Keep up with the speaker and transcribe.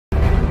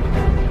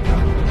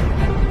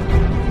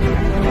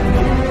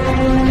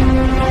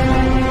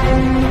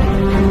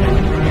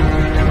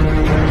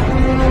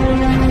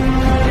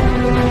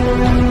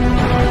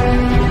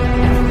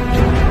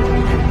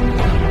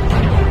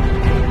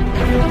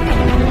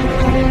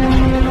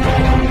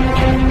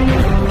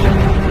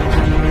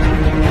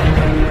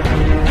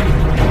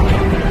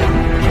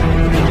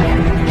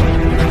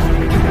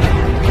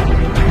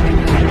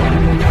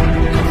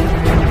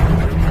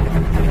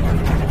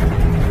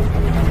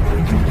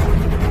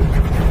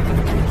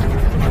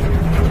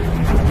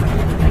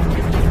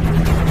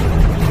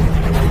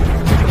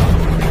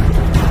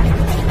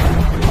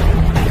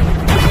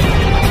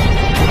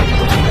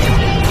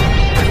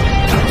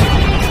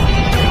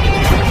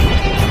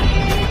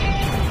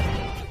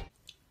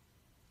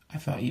I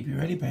thought you'd be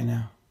ready by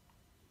now.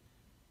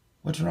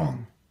 What's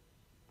wrong?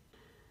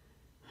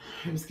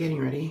 I was getting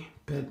ready,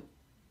 but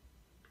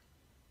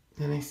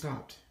then I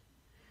stopped.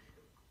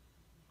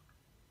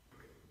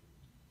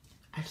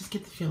 I just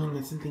get the feeling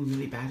that something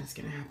really bad is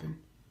gonna happen.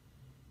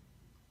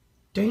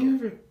 Don't you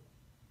ever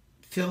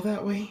feel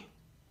that way?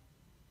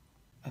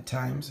 At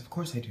times, of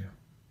course I do.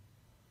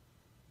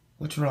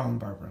 What's wrong,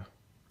 Barbara?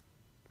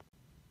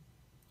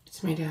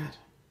 It's my dad.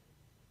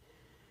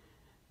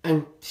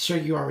 I'm sure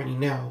you already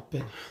know,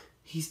 but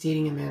he's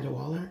dating Amanda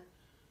Waller.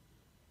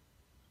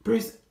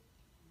 Bruce,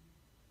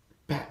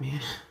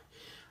 Batman,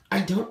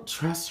 I don't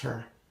trust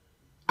her.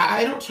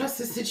 I don't trust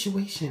the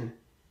situation.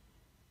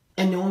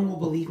 And no one will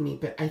believe me,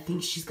 but I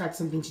think she's got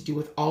something to do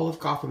with all of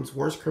Gotham's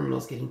worst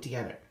criminals getting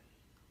together.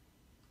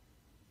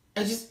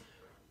 I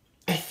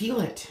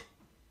feel it.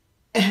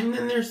 And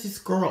then there's this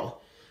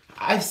girl.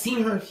 I've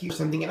seen her a few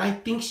something, and I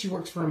think she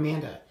works for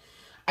Amanda.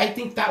 I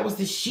think that was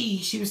the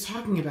she was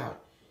talking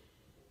about.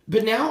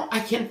 But now I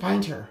can't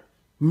find her.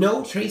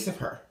 No trace of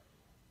her.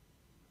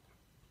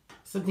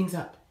 Something's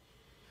up.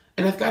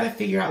 And I've got to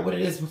figure out what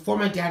it is before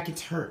my dad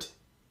gets hurt.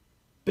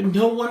 But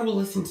no one will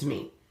listen to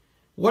me.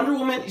 Wonder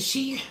Woman,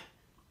 she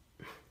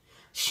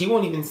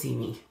won't even see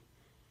me.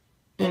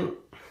 And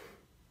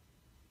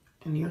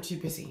you're too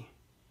busy.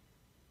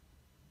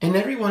 And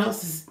everyone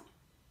else is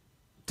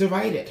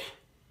divided.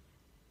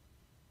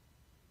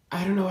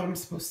 I don't know what I'm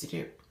supposed to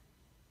do.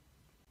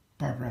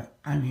 Barbara,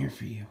 I'm here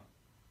for you.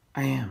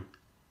 I am.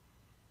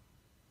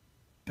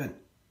 But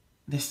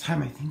this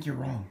time I think you're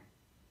wrong.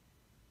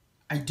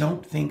 I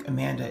don't think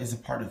Amanda is a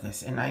part of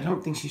this, and I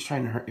don't think she's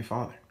trying to hurt your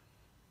father.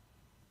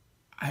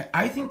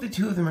 I think the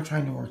two of them are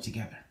trying to work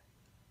together.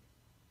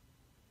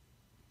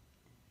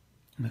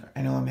 Look,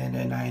 I know Amanda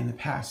and I in the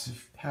past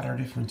have had our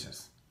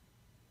differences,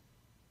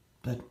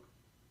 but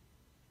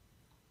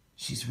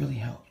she's really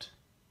helped.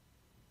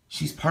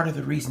 She's part of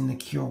the reason the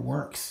cure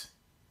works.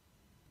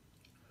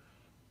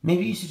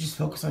 Maybe you should just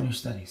focus on your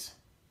studies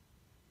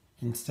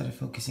instead of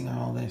focusing on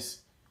all this.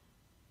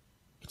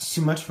 It's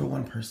too much for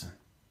one person.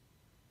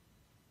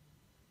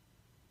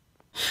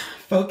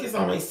 Focus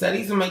on my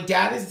studies when my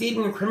dad is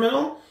dating a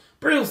criminal?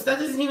 Bruce, that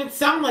doesn't even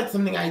sound like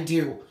something I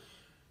do.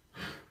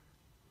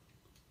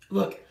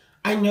 Look,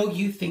 I know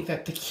you think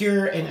that the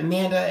cure and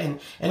Amanda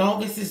and all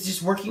this is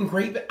just working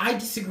great, but I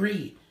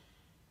disagree.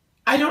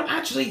 I don't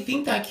actually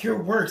think that cure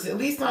works, at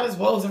least not as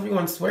well as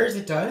everyone swears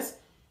it does.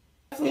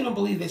 I definitely don't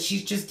believe that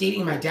she's just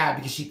dating my dad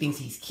because she thinks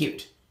he's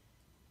cute.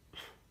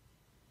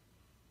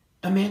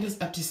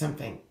 Amanda's up to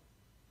something.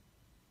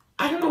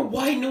 I don't know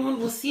why no one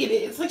will see it.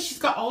 It's like she's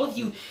got all of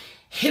you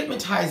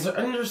hypnotized or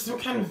under some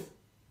kind of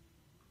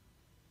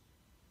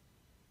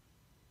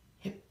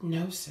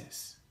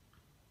hypnosis.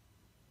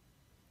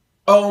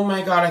 Oh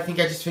my God, I think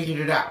I just figured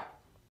it out.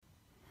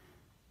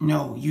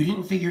 No, you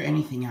didn't figure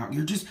anything out.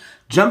 You're just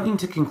jumping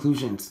to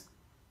conclusions.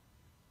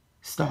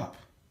 Stop.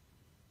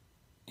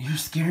 You're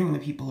scaring the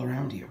people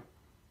around you.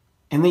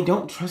 And they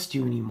don't trust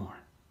you anymore.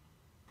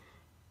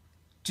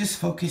 Just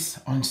focus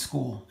on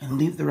school and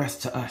leave the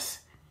rest to us.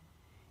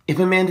 If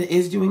Amanda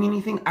is doing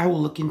anything, I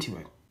will look into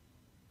it.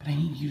 But I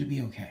need you to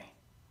be okay.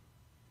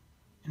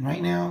 And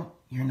right now,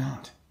 you're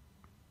not.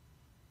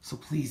 So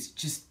please,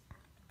 just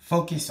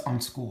focus on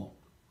school.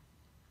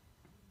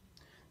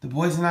 The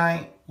boys and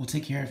I will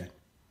take care of it.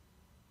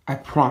 I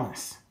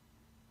promise.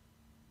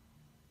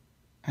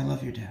 I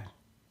love your dad.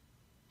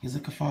 He's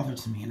like a father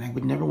to me, and I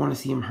would never want to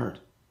see him hurt.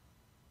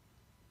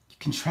 You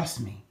can trust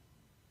me.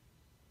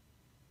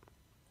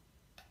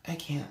 I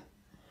can't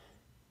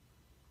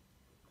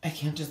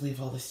just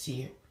leave all this to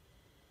you.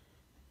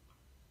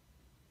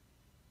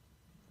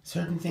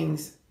 Certain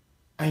things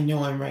I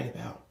know I'm right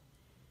about.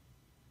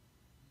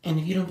 And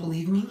if you don't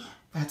believe me,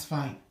 that's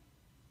fine.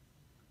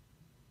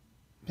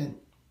 But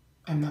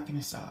I'm not going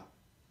to stop.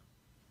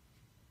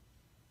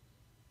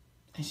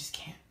 I just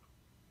can't.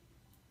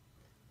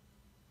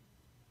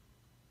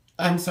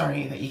 I'm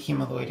sorry that you came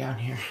all the way down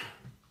here.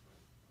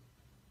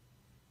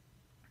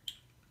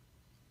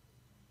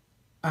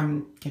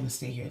 I'm going to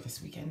stay here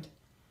this weekend.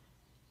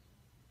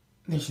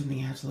 There's something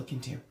I have to look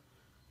into. It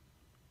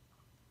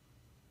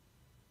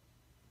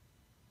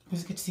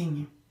was good seeing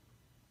you.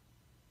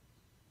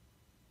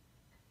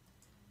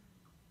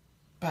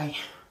 Bye.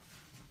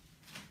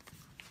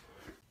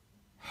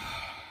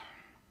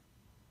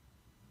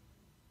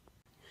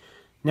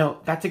 No,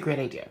 that's a great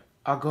idea.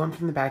 I'll go in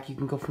from the back, you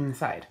can go from the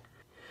side.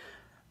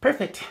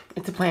 Perfect.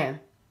 It's a plan.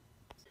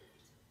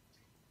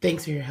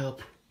 Thanks for your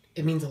help.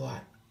 It means a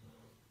lot.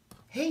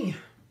 Hey,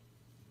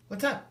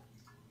 what's up?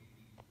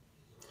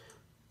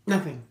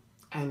 Nothing.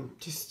 I'm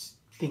just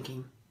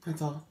thinking,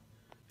 that's all.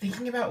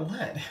 Thinking about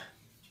what?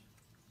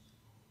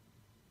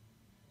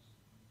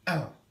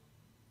 Oh.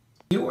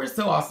 You were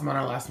so awesome on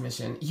our last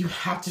mission. You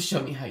have to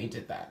show me how you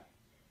did that.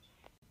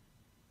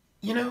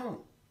 You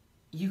know,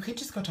 you could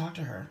just go talk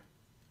to her.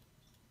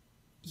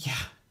 Yeah.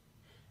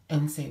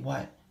 And say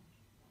what?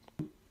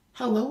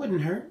 Hello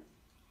wouldn't hurt.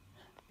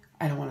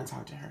 I don't want to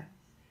talk to her.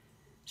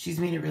 She's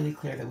made it really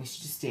clear that we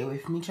should just stay away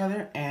from each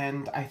other,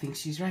 and I think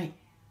she's right.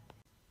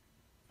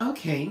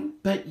 Okay,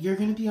 but you're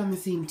gonna be on the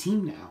same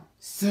team now,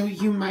 so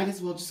you might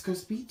as well just go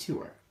speak to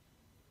her.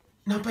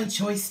 Not by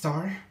choice,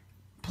 Star.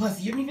 Plus,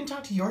 you didn't even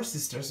talk to your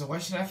sister, so why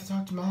should I have to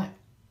talk to mine?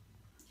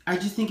 I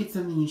just think it's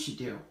something you should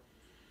do.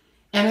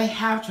 And I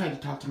have tried to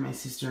talk to my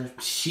sister.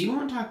 She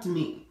won't talk to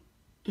me.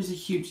 There's a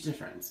huge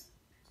difference.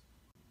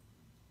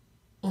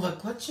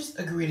 Look, let's just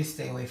agree to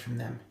stay away from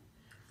them.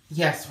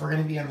 Yes, we're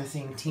going to be on the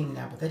same team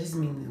now, but that doesn't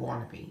mean we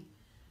want to be.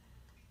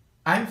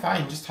 I'm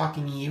fine just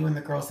talking to you and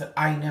the girls that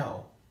I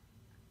know.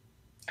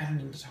 I don't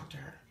need to talk to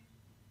her.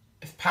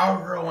 If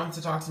Power Girl wants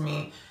to talk to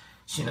me,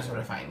 she knows where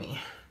to find me.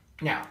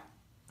 Now,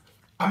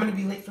 I'm going to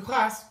be late for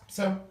class,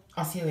 so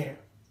I'll see you later.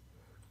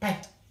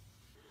 Bye.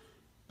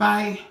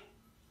 Bye.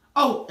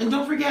 Oh, and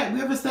don't forget, we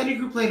have a study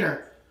group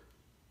later.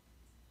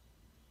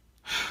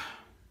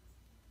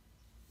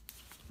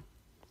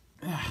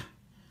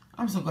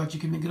 I'm so glad you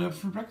can make it up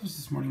for breakfast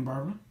this morning,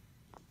 Barbara.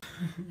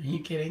 Are you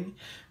kidding?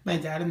 My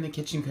dad in the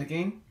kitchen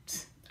cooking?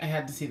 I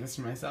had to see this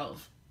for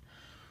myself.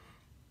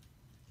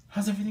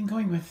 How's everything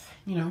going with,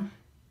 you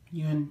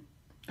and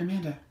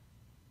Amanda?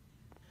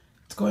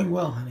 It's going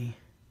well, honey.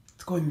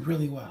 It's going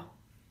really well.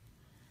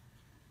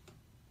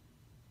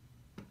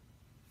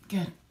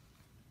 Good.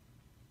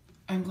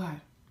 I'm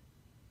glad.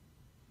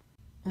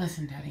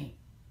 Listen, Daddy.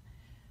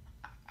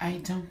 I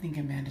don't think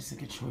Amanda's a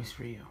good choice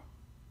for you.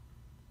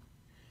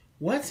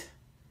 What?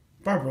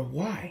 Barbara,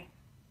 why?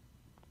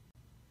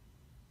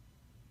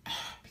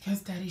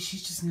 Because, Daddy,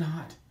 she's just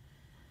not.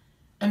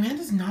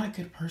 Amanda's not a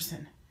good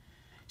person.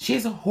 She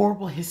has a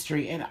horrible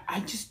history, and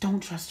I just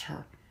don't trust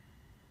her.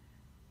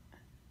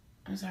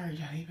 I'm sorry,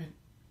 Daddy, but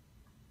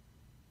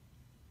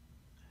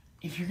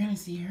if you're gonna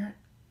see her,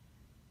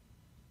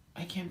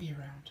 I can't be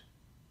around.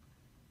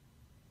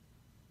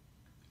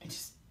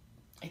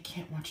 I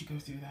can't watch you go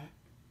through that.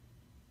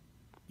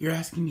 You're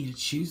asking me to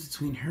choose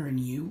between her and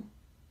you?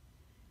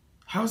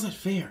 How is that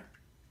fair?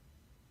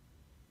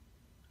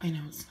 I know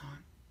it's not.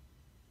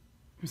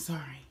 I'm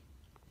sorry.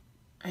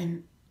 I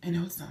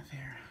know it's not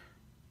fair.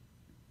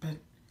 But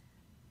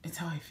it's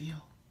how I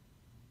feel.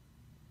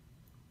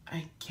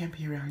 I can't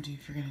be around you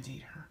if you're gonna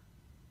date her.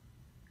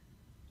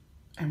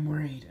 I'm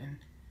worried and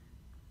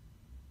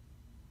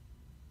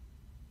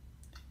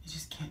I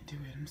just can't do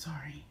it. I'm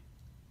sorry.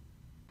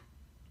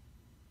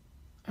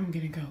 I'm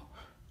gonna go.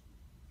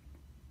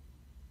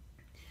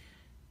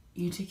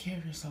 You take care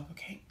of yourself,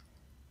 okay?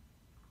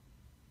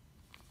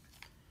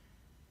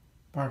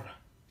 Barbara.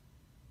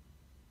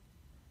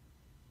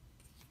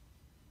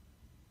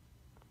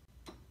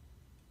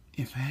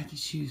 If I had to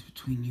choose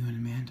between you and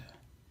Amanda,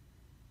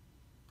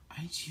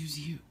 I'd choose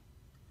you.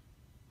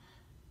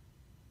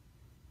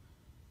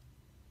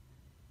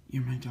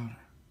 You're my daughter,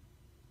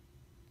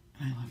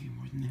 and I love you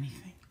more than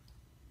anything.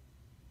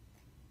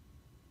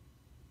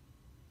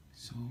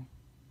 So,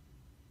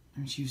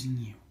 I'm choosing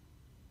you.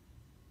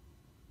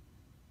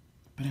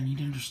 But I need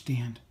to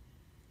understand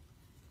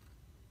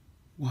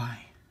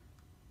why.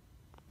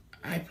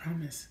 I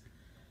promise.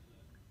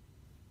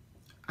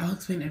 I'll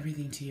explain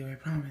everything to you, I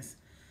promise.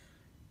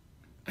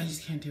 I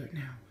just can't do it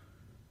now.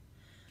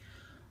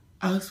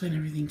 I'll explain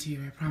everything to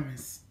you, I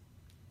promise.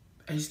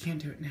 I just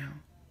can't do it now.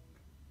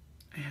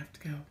 I have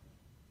to go.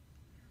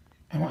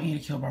 I want you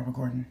to kill Barbara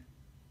Gordon.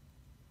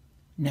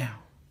 Now.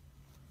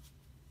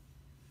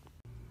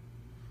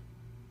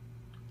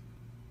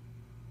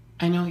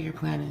 I know what your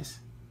plan is.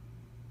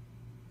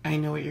 I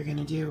know what you're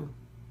gonna do.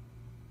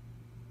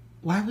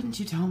 Why wouldn't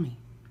you tell me?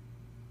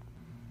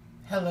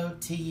 Hello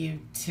to you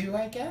too,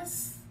 I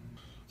guess?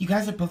 You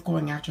guys are both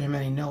going after him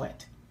and I know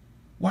it.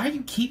 Why are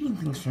you keeping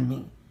things from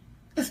me?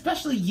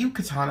 Especially you,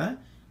 Katana.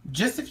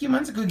 Just a few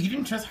months ago, you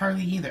didn't trust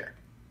Harley either.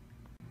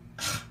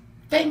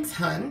 Thanks,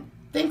 hun.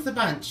 Thanks a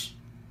bunch.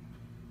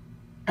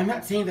 I'm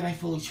not saying that I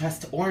fully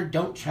trust or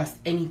don't trust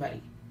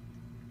anybody.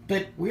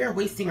 But we are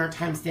wasting our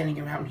time standing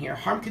around here.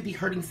 Harm could be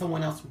hurting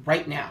someone else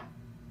right now.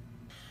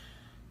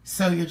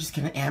 So you're just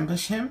gonna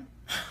ambush him?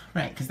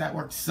 Right, because that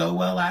worked so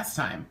well last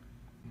time.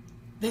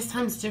 This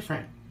time's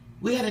different.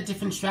 We had a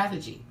different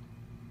strategy.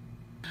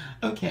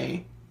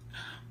 Okay,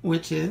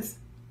 which is?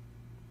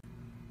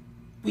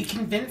 We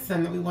convince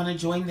them that we want to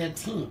join their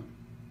team.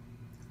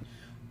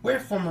 We're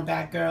former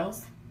bad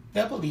girls.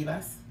 They'll believe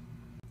us.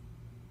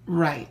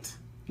 Right.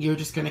 You're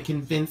just gonna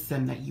convince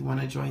them that you want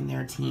to join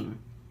their team.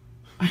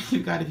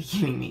 You gotta be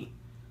kidding me.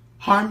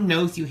 Harm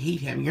knows you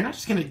hate him. You're not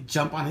just gonna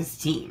jump on his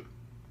team.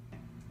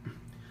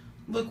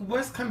 Look,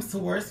 worst comes to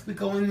worst, we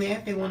go in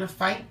there, they want to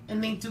fight,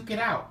 and they duke it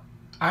out.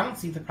 I don't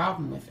see the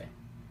problem with it.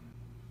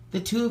 The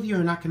two of you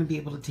are not going to be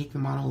able to take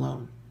them on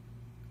alone.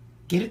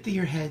 Get it through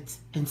your heads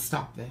and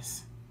stop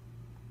this.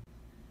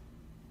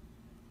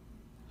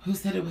 Who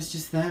said it was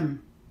just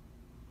them?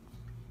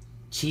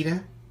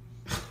 Cheetah?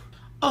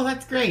 Oh,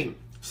 that's great.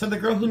 So the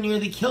girl who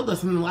nearly killed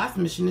us on the last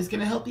mission is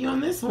going to help you on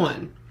this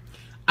one.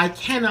 I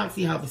cannot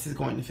see how this is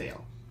going to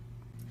fail.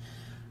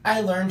 I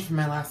learned from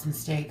my last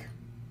mistake.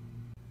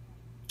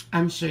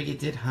 I'm sure you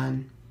did,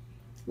 hun.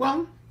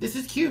 Well, this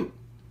is cute.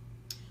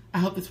 I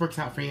hope this works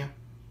out for you.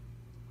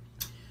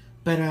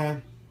 But,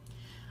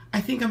 I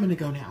think I'm gonna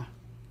go now.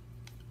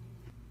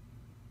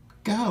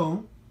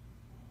 Go?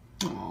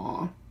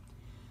 Aw.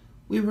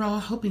 We were all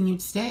hoping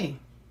you'd stay.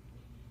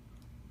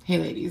 Hey,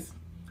 ladies.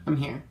 I'm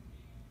here.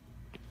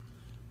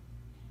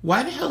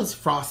 Why the hell is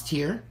Frost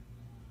here?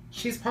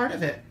 She's part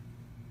of it.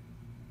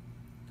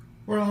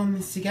 We're all in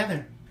this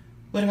together.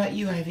 What about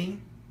you, Ivy?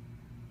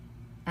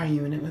 Are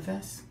you in it with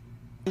us?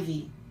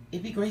 Ivy,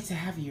 it'd be great to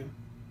have you.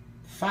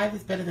 5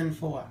 is better than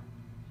 4.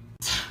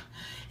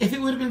 If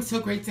it would have been so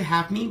great to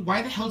have me,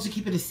 why the hell did you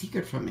keep it a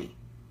secret from me?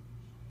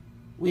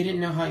 We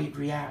didn't know how you'd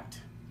react.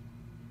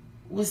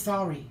 We're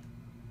sorry.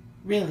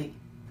 Really.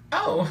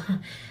 Oh,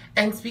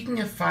 and speaking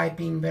of 5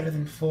 being better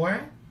than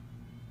 4,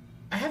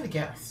 I have a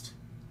guest.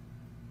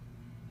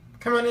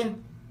 Come on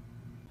in.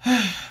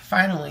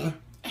 Finally.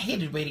 I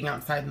hated waiting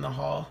outside in the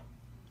hall.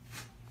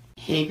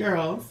 Hey,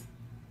 girls.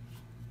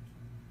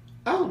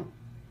 Oh,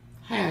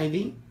 hi,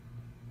 Ivy.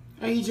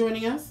 Are you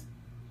joining us?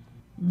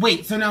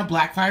 Wait, so now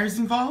Blackfire's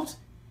involved?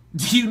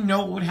 Do you know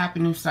what would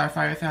happen if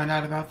Starfire found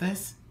out about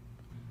this?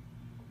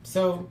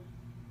 So,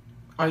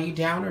 are you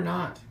down or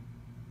not?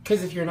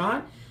 Because if you're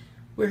not,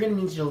 we're going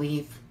to need you to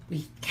leave.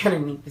 We kind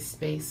of need this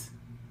space.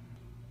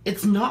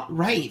 It's not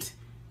right.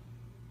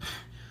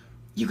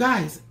 You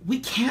guys, we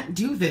can't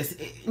do this.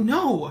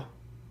 No.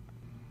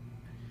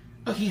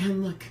 Okay,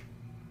 hon, look.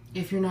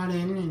 If you're not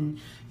in and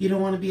you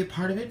don't want to be a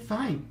part of it,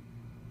 fine.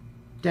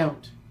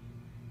 Don't.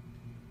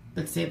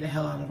 But stay the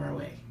hell out of our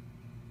way.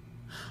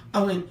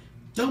 Oh, and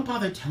don't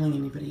bother telling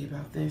anybody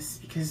about this,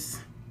 because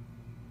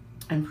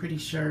I'm pretty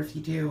sure if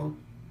you do,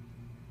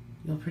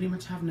 you'll pretty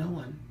much have no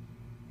one.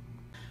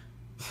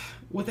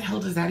 What the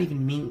hell does that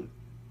even mean?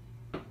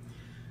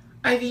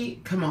 Ivy,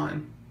 come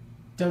on.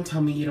 Don't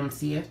tell me you don't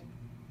see it.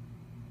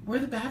 We're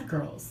the bad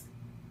girls.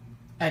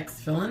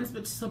 Ex-villains,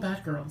 but still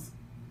bad girls.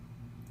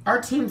 Our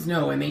teams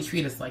know, and they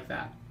treat us like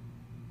that.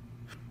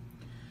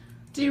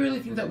 Do you really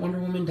think that Wonder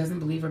Woman doesn't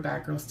believe we're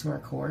bad girls to our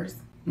cores?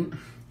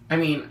 I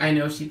mean, I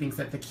know she thinks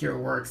that the cure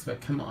works, but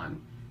come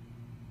on.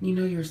 You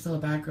know you're still a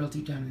bad girl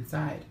deep down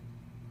inside.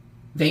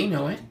 They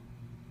know it,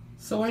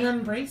 so why not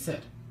embrace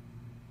it?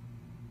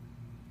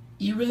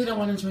 You really don't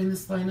want to join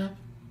this lineup?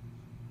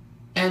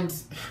 And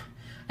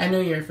I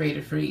know you're afraid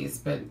to freeze,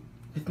 but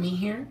with me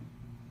here,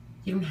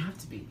 you don't have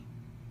to be.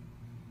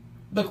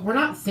 Look, we're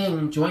not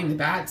saying join the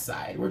bad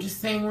side. We're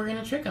just saying we're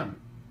going to trick them.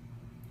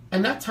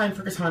 Enough time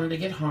for Katana to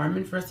get harmed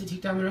and for us to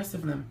take down the rest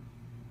of them.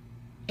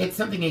 It's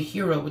something a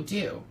hero would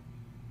do.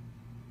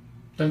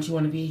 Don't you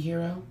want to be a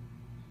hero?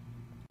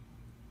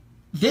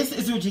 This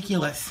is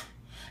ridiculous.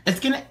 It's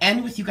going to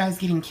end with you guys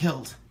getting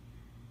killed.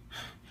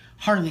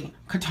 Harley,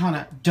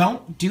 Katana,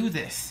 don't do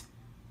this.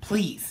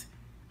 Please.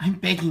 I'm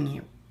begging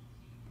you.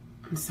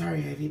 I'm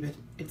sorry, Ivy, but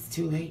it's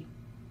too late.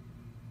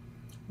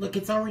 Look,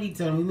 it's already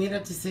done. We made a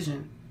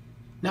decision.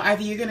 Now,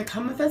 either you're going to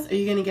come with us or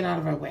you're going to get out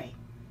of our way.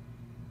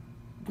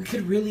 We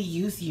could really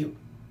use you.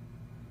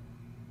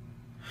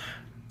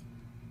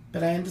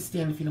 But I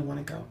understand if you don't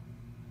want to go.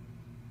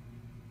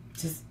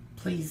 Just,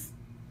 please,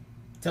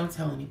 don't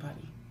tell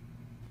anybody.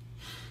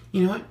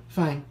 You know what?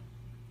 Fine.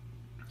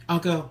 I'll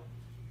go.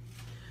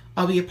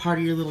 I'll be a part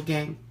of your little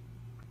gang.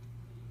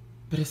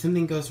 But if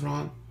something goes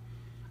wrong,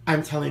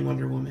 I'm telling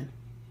Wonder Woman.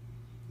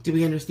 Do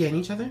we understand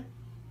each other?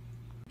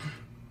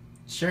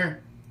 Sure.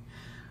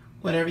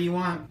 Whatever you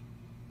want.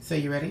 So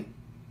you ready?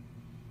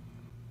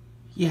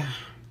 Yeah.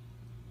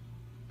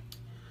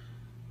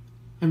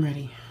 I'm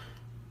ready.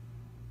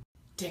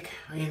 Dick,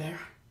 are you there?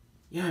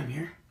 Yeah, I'm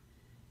here.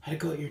 How'd it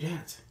go at your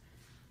dad's?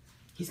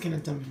 He's gonna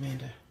dump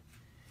Amanda.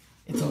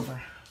 It's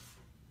over.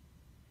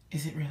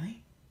 Is it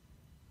really?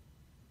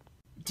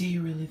 Do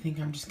you really think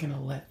I'm just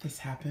gonna let this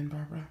happen,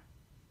 Barbara?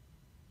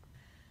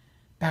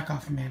 Back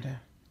off,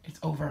 Amanda. It's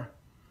over.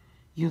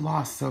 You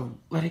lost, so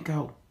let it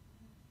go.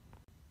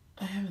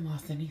 I haven't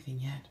lost anything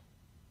yet.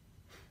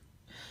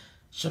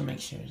 She'll make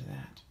sure of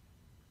that.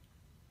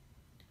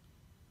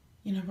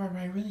 You know,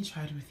 Barbara, I really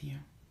tried with you.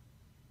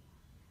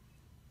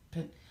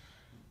 But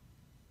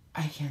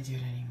I can't do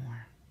it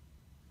anymore.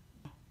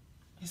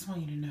 I just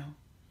want you to know,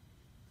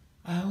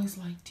 I always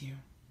liked you.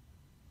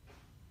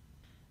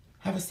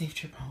 Have a safe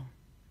trip home.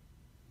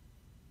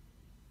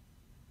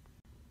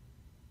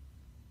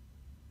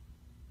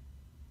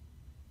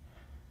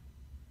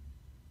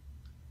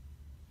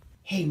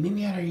 Hey, meet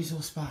me at our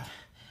usual spot.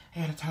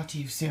 I gotta talk to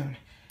you soon.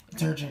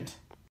 It's urgent.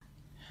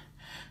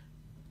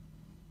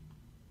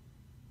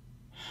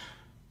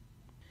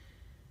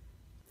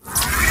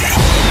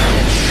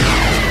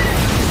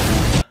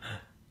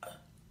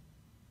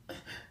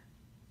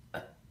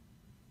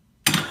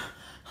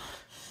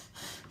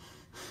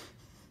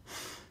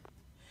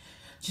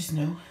 Just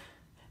know,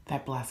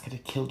 that blast could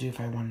have killed you if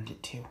I wanted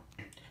it to.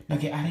 Now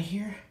get out of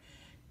here,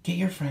 get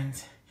your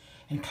friends,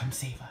 and come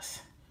save us.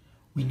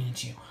 We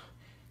need you.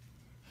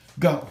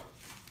 Go.